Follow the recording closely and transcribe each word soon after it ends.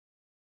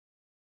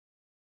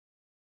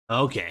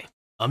Okay,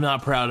 I'm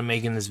not proud of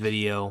making this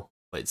video,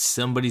 but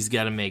somebody's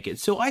got to make it.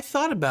 So I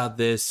thought about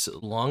this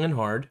long and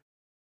hard.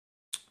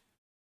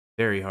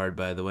 Very hard,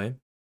 by the way.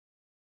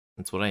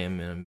 That's what I am,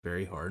 and I'm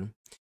very hard.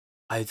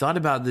 I thought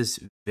about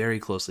this very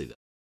closely, though.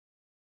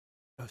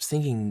 I was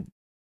thinking,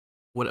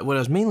 what I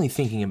was mainly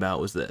thinking about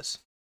was this.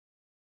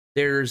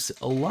 There's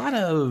a lot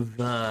of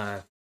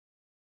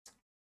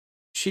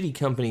shitty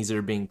companies that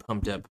are being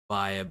pumped up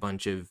by a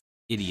bunch of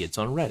idiots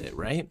on Reddit,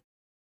 right?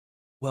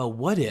 Well,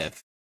 what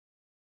if,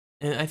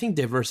 and I think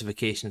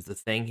diversification is the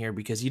thing here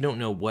because you don't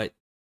know what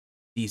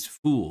these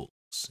fools,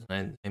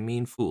 and I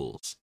mean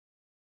fools,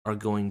 are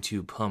going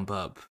to pump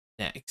up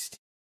next.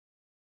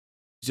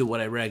 So what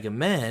I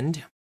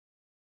recommend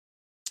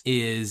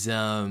is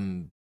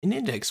an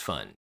index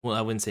fund. Well,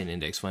 I wouldn't say an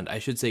index fund. I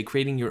should say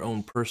creating your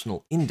own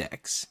personal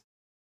index.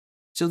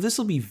 So this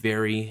will be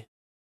very,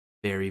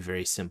 very,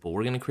 very simple.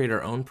 We're going to create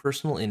our own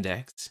personal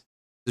index.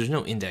 There's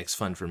no index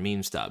fund for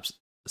meme stocks,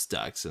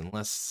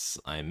 unless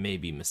I may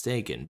be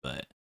mistaken.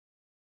 But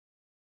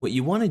what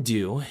you want to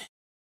do,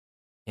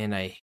 and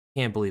I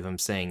can't believe I'm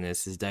saying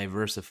this, is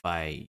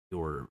diversify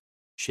your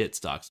shit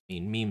stocks,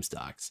 meme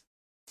stocks.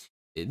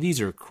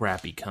 These are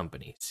crappy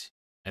companies.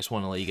 I just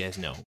want to let you guys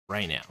know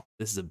right now.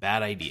 This is a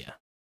bad idea.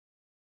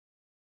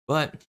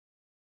 But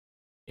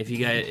if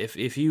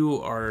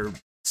you are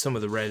some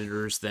of the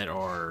Redditors that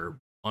are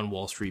on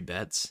Wall Street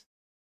Bets,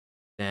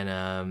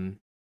 then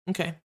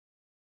okay.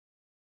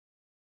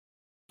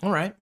 All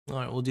right,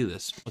 we'll do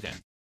this. Okay.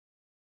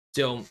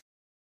 So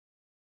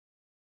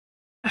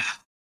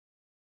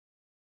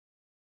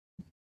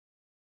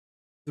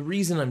the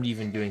reason I'm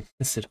even doing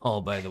this at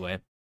all, by the way,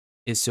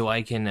 is so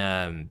I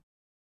can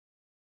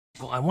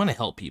well, I want to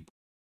help people,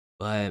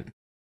 but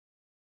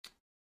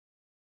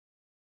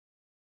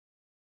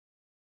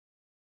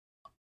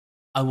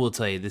I will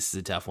tell you this is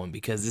a tough one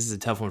because this is a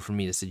tough one for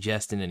me to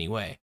suggest in any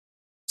way.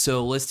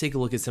 So let's take a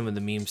look at some of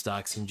the meme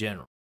stocks in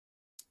general.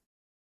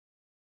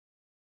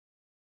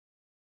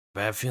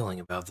 Bad feeling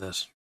about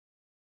this.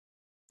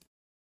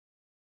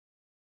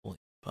 Holy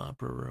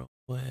popper real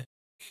quick.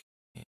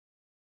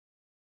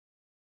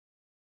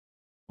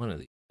 One of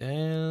these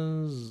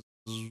days.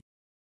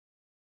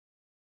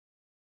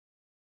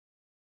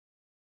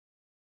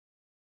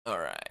 All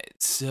right.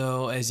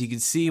 So as you can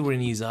see, we're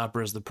gonna use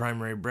Opera as the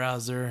primary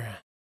browser,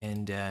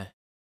 and good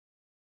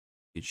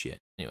shit.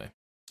 Anyway,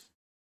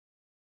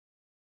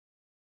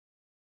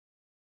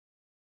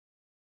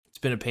 it's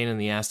been a pain in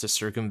the ass to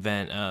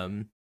circumvent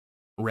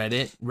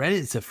Reddit.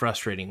 Reddit's a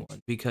frustrating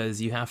one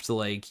because you have to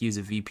like use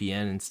a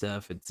VPN and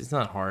stuff. It's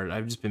not hard.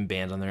 I've just been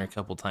banned on there a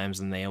couple times,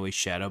 and they always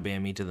shadow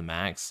ban me to the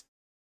max.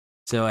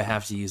 So I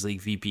have to use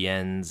like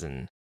VPNs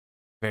and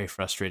very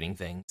frustrating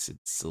things.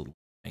 It's a little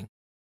thing,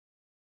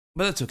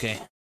 but that's okay.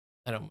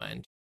 I don't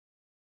mind.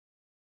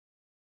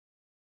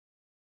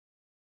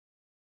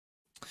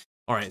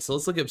 All right, so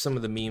let's look up some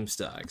of the meme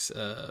stocks.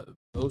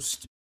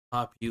 Most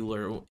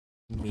popular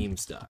meme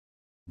stock.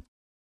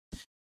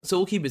 So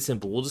we'll keep it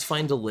simple. We'll just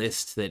find a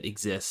list that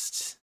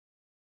exists,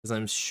 because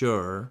I'm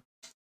sure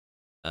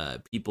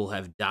people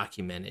have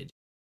documented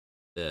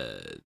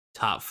the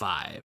top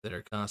 5 that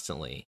are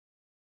constantly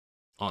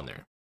on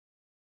there.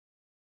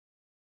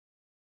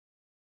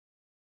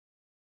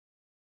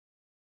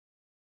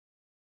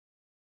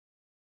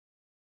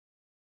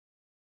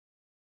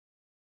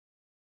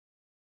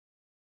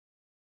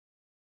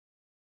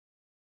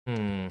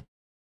 Hmm.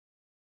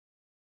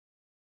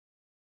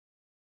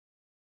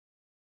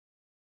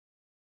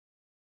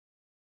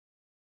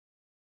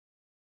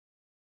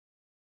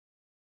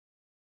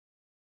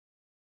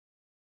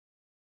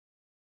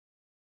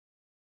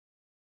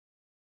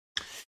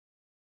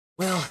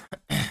 Well,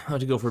 I have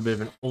to go for a bit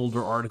of an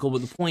older article, but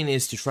the point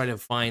is to try to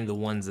find the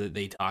ones that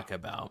they talk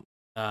about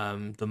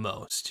the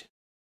most.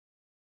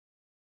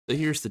 So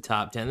here's the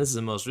top 10. This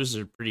is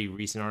a pretty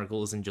recent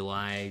article. It's in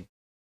July.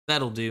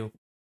 That'll do.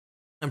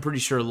 I'm pretty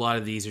sure a lot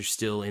of these are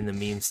still in the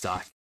meme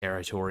stock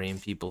territory,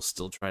 and people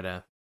still try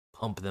to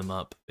pump them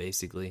up,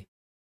 basically.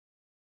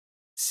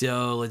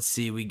 So let's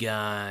see. We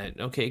got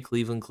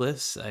Cleveland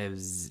Cliffs.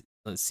 Let's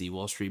see.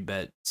 Wall Street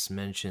Bets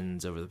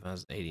mentions over the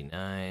past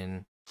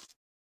 89.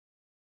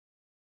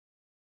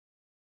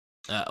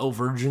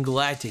 Virgin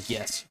Galactic,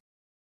 yes.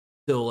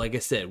 So like I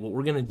said, what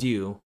we're gonna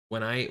do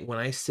when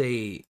I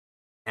say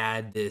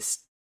add this,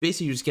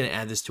 basically you're just gonna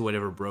add this to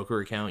whatever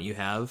brokerage account. You're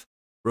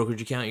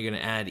gonna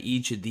add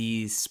each of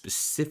these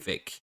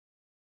specific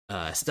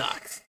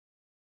stocks.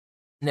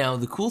 Now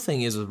the cool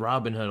thing is with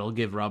Robinhood, I'll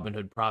give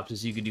Robinhood props,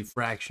 is you can do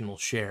fractional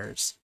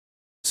shares.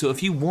 So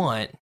if you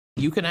want,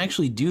 you can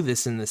actually do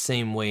this in the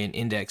same way an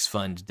index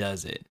fund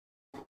does it.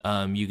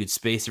 You could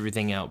space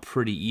everything out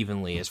pretty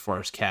evenly as far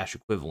as cash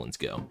equivalents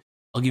go.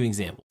 I'll give you an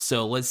example.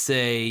 So let's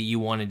say you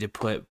wanted to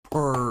put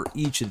per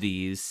each of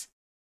these.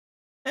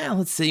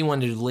 Let's say you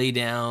wanted to lay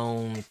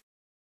down,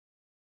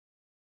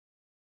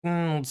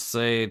 let's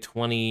say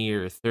 $20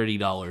 or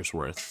 $30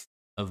 worth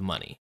of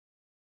money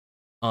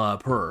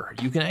per.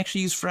 You can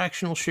actually use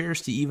fractional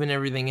shares to even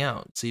everything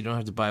out, so you don't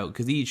have to buy it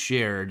because each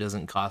share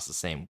doesn't cost the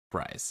same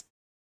price,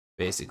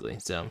 basically.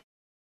 So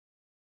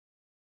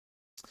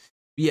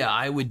Yeah,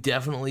 I would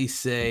definitely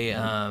say,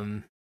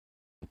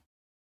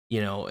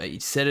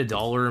 set a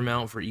dollar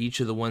amount for each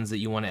of the ones that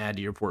you want to add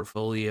to your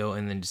portfolio,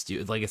 and then just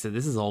do it. Like I said,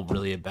 this is all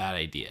really a bad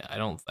idea.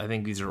 I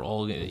think these are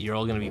all you're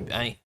all going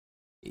to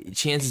be.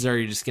 Chances are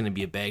you're just going to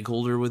be a bag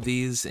holder with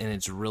these, and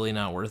it's really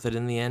not worth it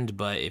in the end.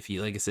 But if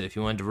you, like I said, if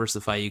you want to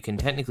diversify, you can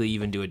technically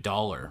even do a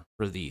dollar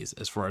for these,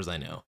 as far as I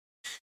know,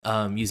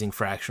 using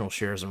fractional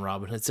shares in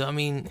Robinhood. So I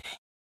mean,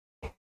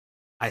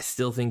 I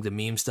still think the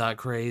meme stock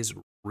craze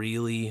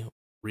really,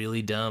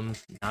 really dumb.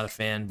 Not a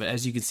fan. But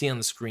as you can see on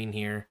the screen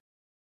here,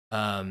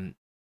 um,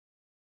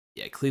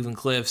 yeah, Cleveland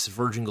Cliffs,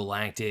 Virgin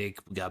Galactic,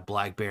 we got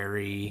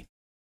BlackBerry.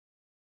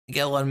 You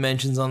got a lot of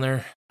mentions on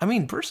there. I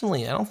mean,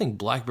 personally, I don't think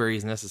BlackBerry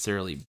is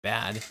necessarily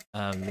bad.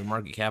 The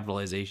market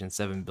capitalization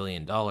 $7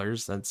 billion.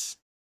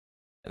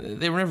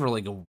 They were never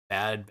like a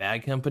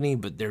bad company,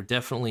 but they're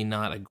definitely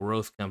not a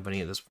growth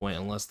company at this point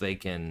unless they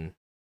can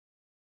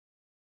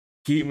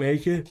keep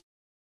making,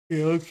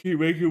 keep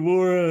making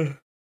more.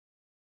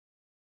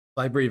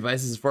 BlackBerry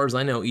devices. As far as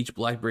I know, each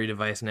BlackBerry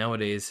device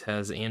nowadays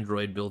has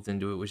Android built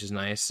into it, which is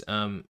nice.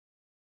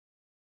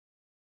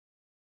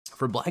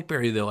 For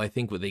BlackBerry, though, I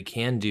think what they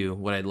can do,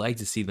 what I'd like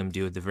to see them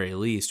do at the very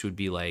least, would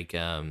be like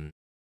kind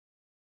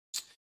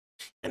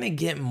of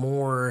get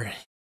more.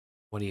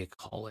 What do you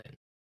call it?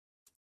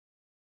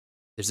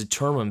 There's a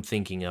term I'm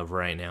thinking of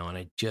right now, and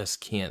I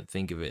just can't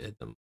think of it.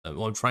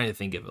 Well, I'm trying to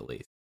think of it at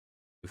least.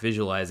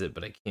 Visualize it,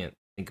 but I can't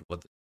think of what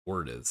the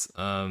word is.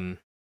 And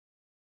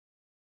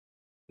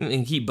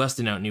keep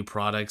busting out new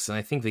products, and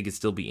I think they could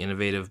still be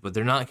innovative, but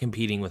they're not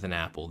competing with an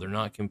Apple. They're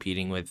not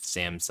competing with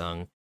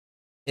Samsung.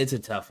 It's a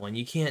tough one.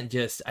 You can't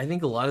just. I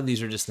think a lot of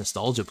these are just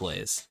nostalgia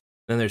plays.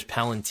 Then there's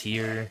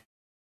Palantir.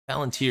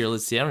 Palantir.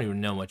 Let's see. I don't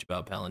even know much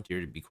about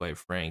Palantir, to be quite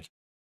frank,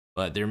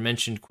 but they're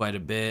mentioned quite a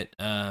bit.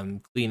 Clean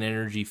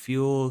energy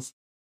fuels.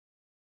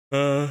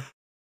 Let's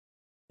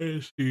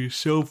see.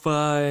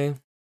 SoFi.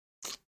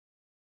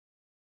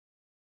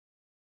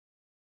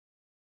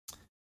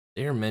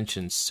 They're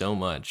mentioned so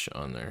much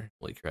on there.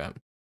 Holy crap.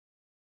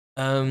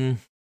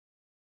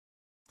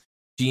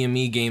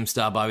 GME,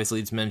 GameStop, obviously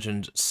it's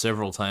mentioned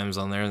several times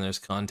on there, and there's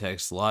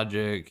Context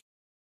Logic,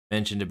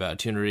 mentioned about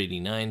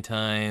 289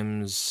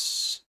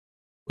 times,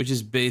 which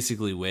is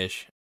basically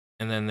Wish.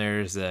 And then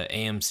there's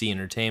AMC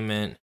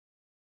Entertainment,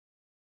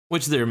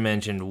 which they're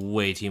mentioned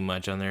way too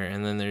much on there.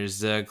 And then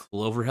there's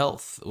Clover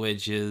Health,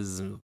 which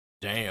is,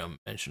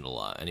 mentioned a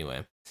lot.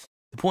 Anyway,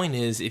 the point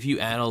is, if you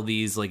add all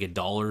these, like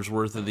 $1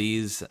 worth of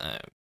these,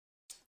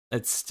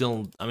 that's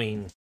still,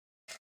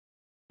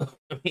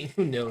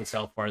 who knows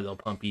how far they'll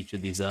pump each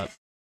of these up.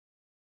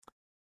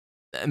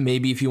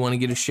 Maybe if you want to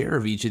get a share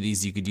of each of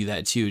these, you could do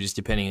that too, just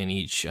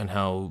depending on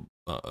how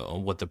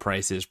what the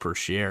price is per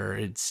share.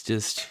 It's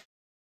just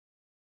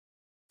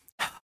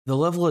the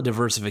level of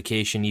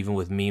diversification, even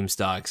with meme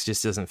stocks,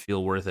 just doesn't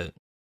feel worth it.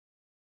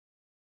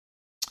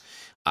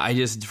 I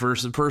just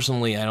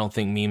personally, I don't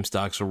think meme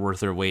stocks are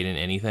worth their weight in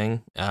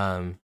anything.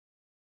 I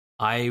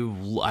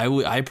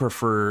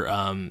prefer.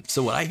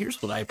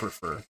 Here's what I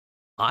prefer.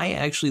 I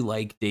actually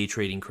like day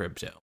trading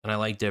crypto, and I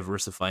like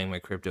diversifying my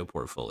crypto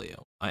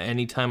portfolio.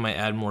 Anytime I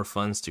add more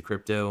funds to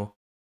crypto,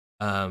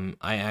 I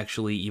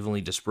actually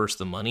evenly disperse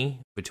the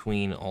money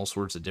between all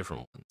sorts of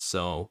different ones.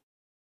 So,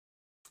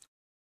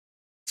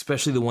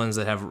 especially the ones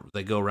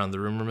that go around the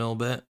rumor mill a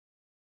bit.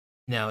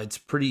 Now, it's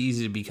pretty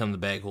easy to become the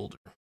bag holder,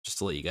 just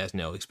to let you guys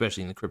know,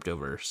 especially in the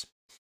cryptoverse.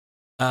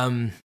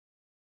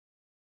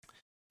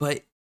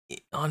 But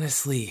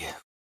honestly,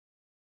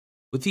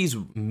 with these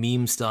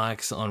meme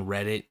stocks on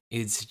Reddit,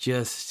 it's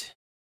just,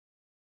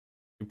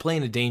 you're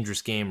playing a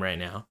dangerous game right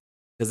now,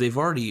 because they've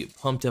already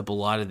pumped up a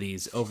lot of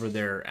these over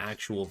their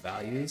actual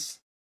values,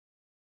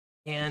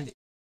 and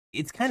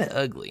it's kind of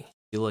ugly if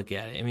you look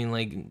at it. I mean,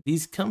 like,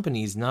 these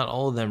companies, not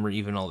all of them are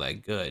even all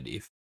that good,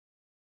 if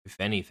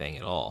anything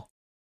at all.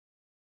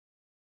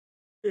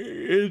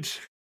 It's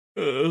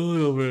a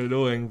little bit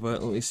annoying,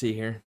 but let me see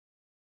here.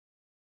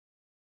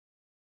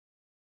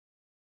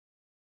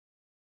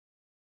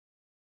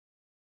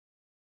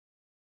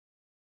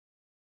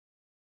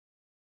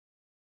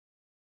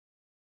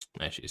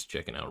 I'm actually just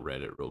checking out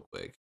Reddit real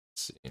quick.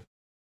 Let's see.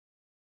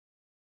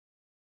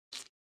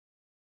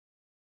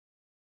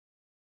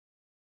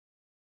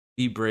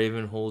 Be brave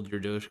and hold your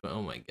Dogecoin.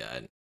 Oh my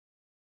god.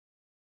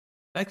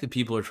 The fact that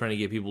people are trying to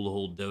get people to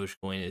hold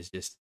Dogecoin is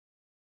just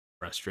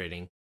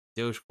frustrating.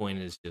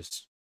 Dogecoin is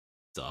just,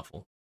 it's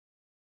awful.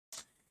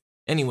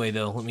 Anyway,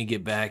 though, let me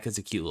get back. It's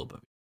a cute little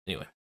puppy.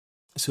 Anyway,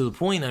 so the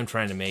point I'm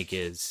trying to make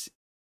is,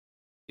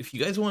 if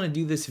you guys want to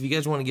do this, if you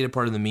guys want to get a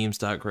part of the meme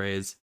stock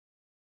craze,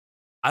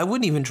 I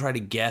wouldn't even try to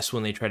guess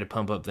when they try to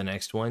pump up the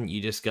next one.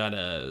 You just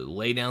gotta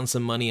lay down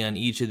some money on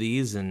each of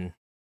these and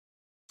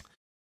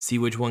see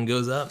which one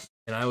goes up.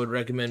 And I would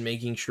recommend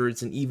making sure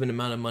it's an even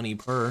amount of money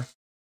per,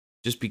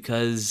 just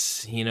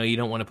because, you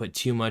don't want to put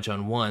too much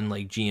on one,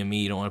 like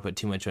GME. You don't want to put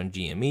too much on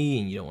GME,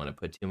 and you don't want to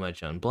put too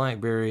much on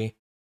BlackBerry.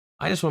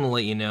 I just want to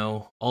let you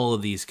know, all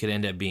of these could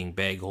end up being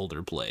bag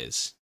holder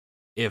plays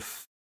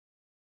if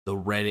the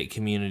Reddit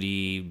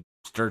community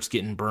starts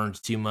getting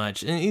burned too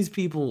much. And these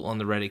people on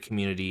the Reddit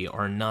community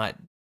are not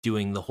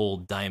doing the whole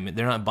diamond.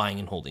 They're not buying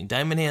and holding.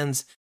 Diamond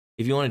hands,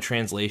 if you want a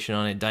translation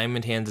on it,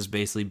 diamond hands is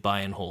basically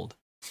buy and hold.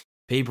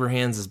 Paper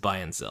hands is buy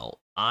and sell.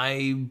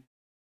 I'm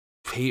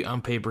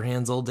paper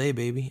hands all day,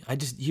 baby.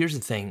 Here's the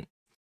thing.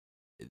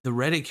 The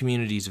Reddit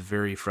community is a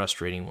very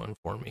frustrating one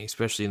for me,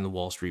 especially in the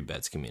Wall Street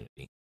Bets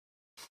community.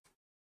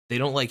 They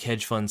don't like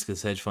hedge funds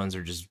because hedge funds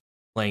are just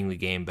playing the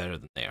game better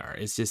than they are.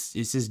 It's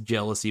just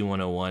jealousy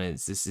 101.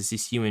 It's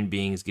just human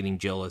beings getting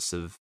jealous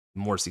of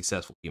more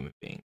successful human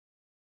beings.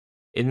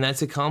 And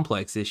that's a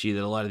complex issue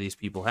that a lot of these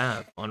people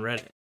have on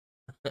Reddit.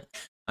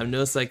 I'm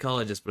no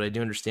psychologist, but I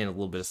do understand a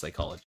little bit of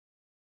psychology.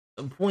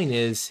 The point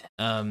is,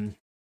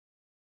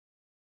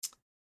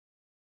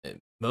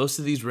 most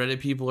of these Reddit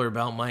people are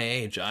about my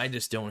age. I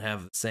just don't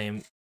have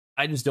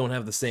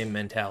the same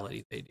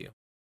mentality they do.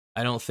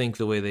 I don't think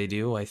the way they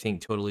do. I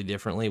think totally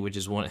differently, which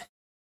is one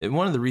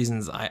of the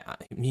reasons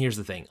here's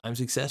the thing. I'm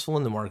successful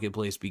in the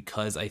marketplace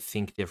because I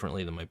think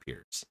differently than my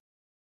peers.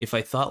 If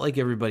I thought like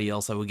everybody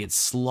else, I would get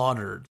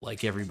slaughtered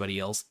like everybody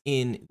else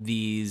in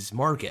these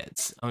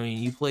markets. I mean,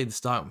 if you play the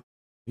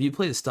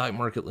stock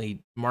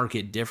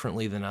market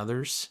differently than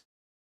others,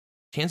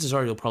 chances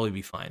are you'll probably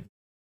be fine.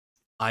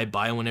 I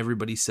buy when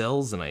everybody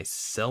sells and I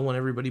sell when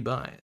everybody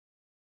buys.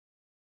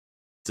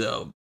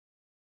 So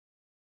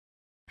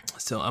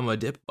I'm a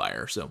dip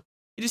buyer. So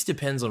it just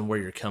depends on where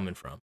you're coming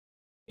from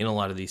in a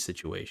lot of these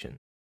situations.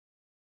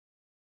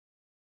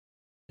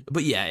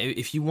 But yeah,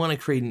 if you want to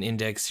create an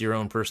index, your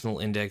own personal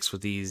index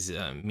with these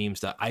meme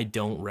stuff, I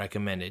don't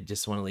recommend it.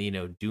 Just want to let you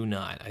know, do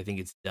not. I think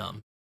it's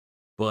dumb.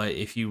 But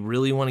if you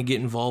really want to get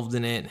involved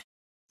in it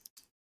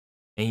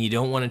and you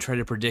don't want to try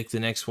to predict the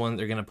next one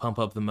they're going to pump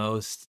up the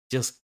most,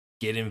 just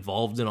get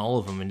involved in all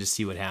of them and just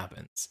see what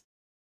happens.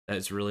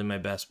 That's really my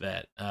best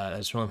bet.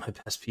 That's really my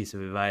best piece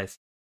of advice.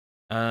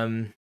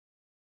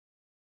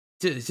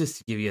 Just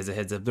to give you guys a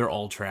heads up, they're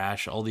all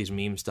trash. All these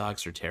meme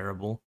stocks are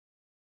terrible.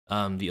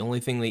 The only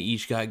thing they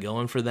each got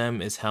going for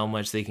them is how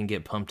much they can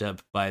get pumped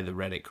up by the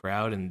Reddit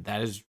crowd, and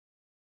that is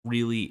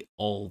really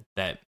all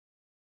that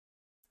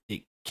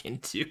it can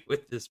do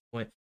at this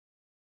point.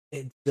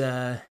 It's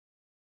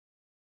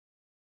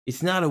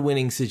not a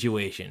winning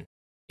situation,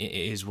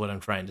 is what I'm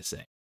trying to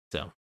say.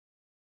 So,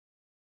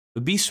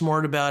 but be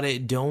smart about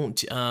it.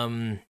 Don't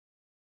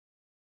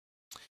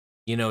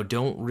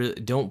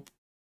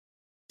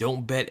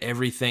don't bet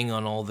everything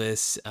on all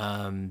this.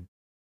 I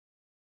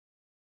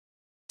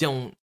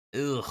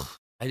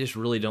just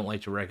really don't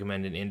like to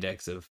recommend an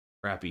index of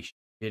crappy,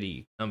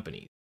 shitty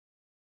companies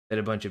that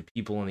a bunch of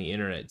people on the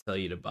internet tell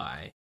you to buy.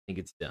 I think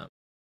it's dumb.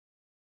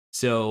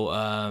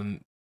 So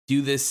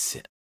do this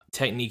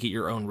technique at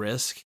your own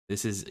risk.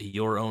 This is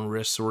your own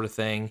risk sort of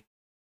thing.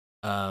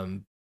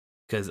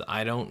 Because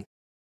I don't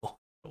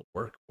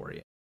work for you,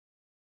 to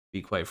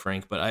be quite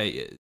frank. But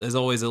as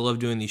always, I love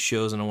doing these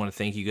shows, and I want to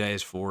thank you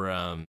guys for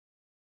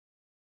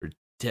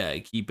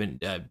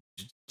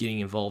getting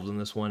involved in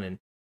this one. And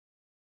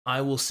I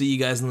will see you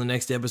guys in the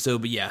next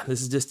episode. But yeah,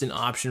 this is just an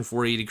option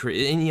for you to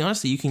create. And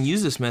honestly, you can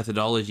use this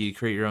methodology to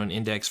create your own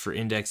index for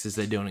indexes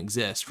that don't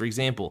exist. For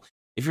example,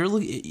 if you're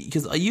looking,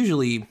 because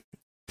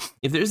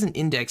if there's an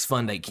index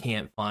fund I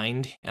can't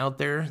find out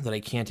there that I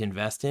can't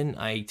invest in,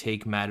 I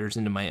take matters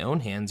into my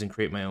own hands and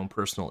create my own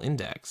personal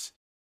index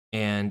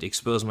and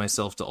expose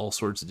myself to all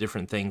sorts of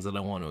different things that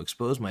I want to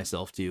expose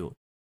myself to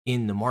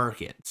in the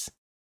markets.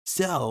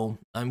 So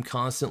I'm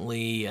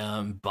constantly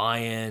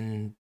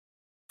buying.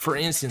 For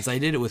instance, I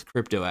did it with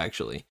crypto,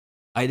 actually.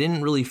 I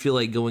didn't really feel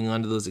like going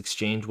onto those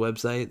exchange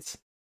websites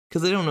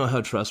because I don't know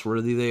how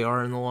trustworthy they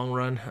are in the long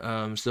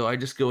run. So I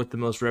just go with the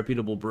most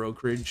reputable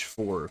brokerage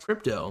for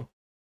crypto.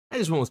 I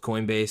just went with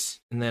Coinbase,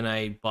 and then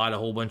I bought a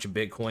whole bunch of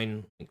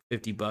Bitcoin, like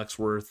 $50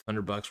 worth,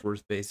 $100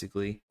 worth,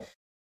 basically.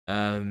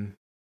 And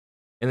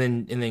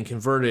then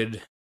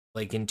converted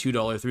like in $2,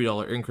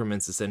 $3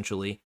 increments,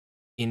 essentially,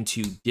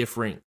 into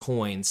different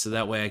coins, so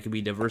that way I could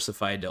be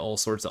diversified to all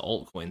sorts of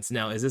altcoins.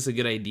 Now, is this a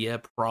good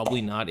idea?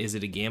 Probably not. Is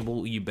it a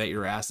gamble? You bet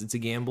your ass it's a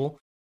gamble.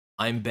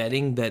 I'm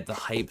betting that the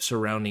hype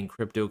surrounding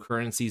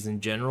cryptocurrencies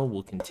in general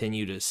will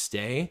continue to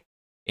stay,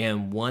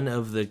 and one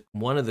of the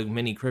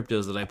many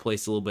cryptos that I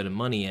placed a little bit of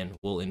money in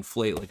will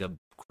inflate like a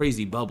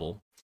crazy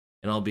bubble,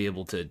 and I'll be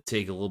able to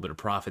take a little bit of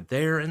profit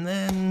there, and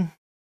then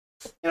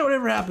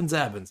whatever happens.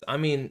 I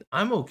mean,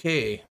 I'm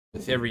okay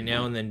with every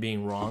now and then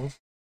being wrong,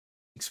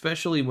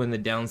 especially when the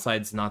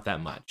downside's not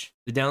that much.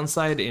 The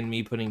downside in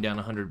me putting down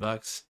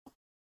 $100,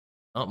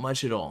 not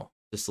much at all,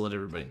 just to let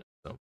everybody know.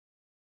 So.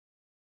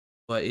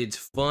 But it's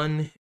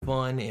fun,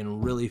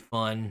 and really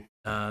fun.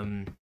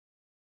 I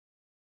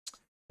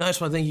just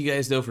want to thank you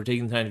guys, though, for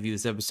taking the time to view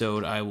this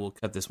episode. I will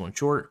cut this one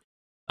short.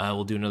 I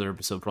will do another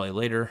episode probably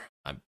later.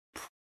 I'm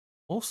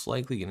most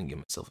likely going to get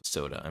myself a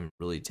soda. I'm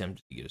really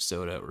tempted to get a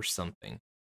soda or something.